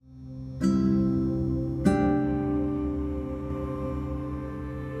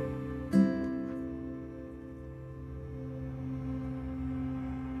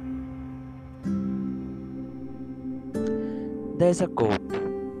There's a quote: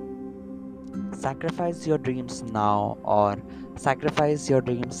 sacrifice your dreams now or sacrifice your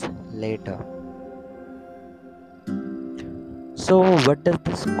dreams later. So, what does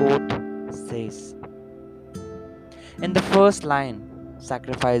this quote says? In the first line,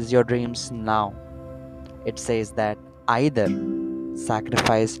 sacrifice your dreams now, it says that either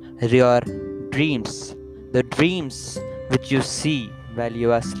sacrifice your dreams, the dreams which you see while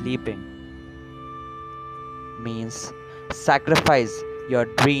you are sleeping, means sacrifice your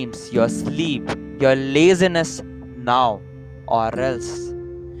dreams, your sleep, your laziness now, or else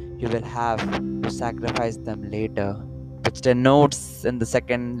you will have to sacrifice them later, which denotes in the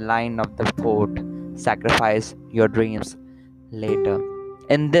second line of the quote: sacrifice your dreams later.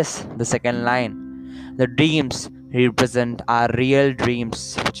 In this, the second line, the dreams represent our real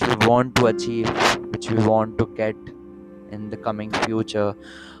dreams which we want to achieve, which we want to get in the coming future,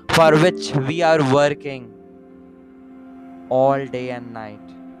 for which we are working all day and night.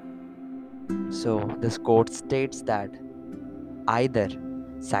 So, this quote states that either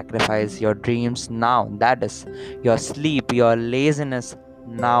sacrifice your dreams now, that is, your sleep, your laziness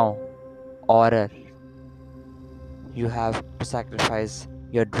now, or you have to sacrifice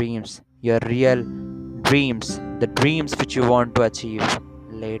your dreams, your real dreams, the dreams which you want to achieve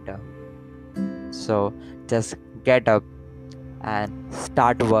later. So, just get up and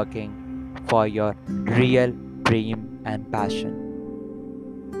start working for your real dream and passion.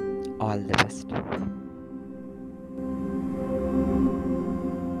 All the best.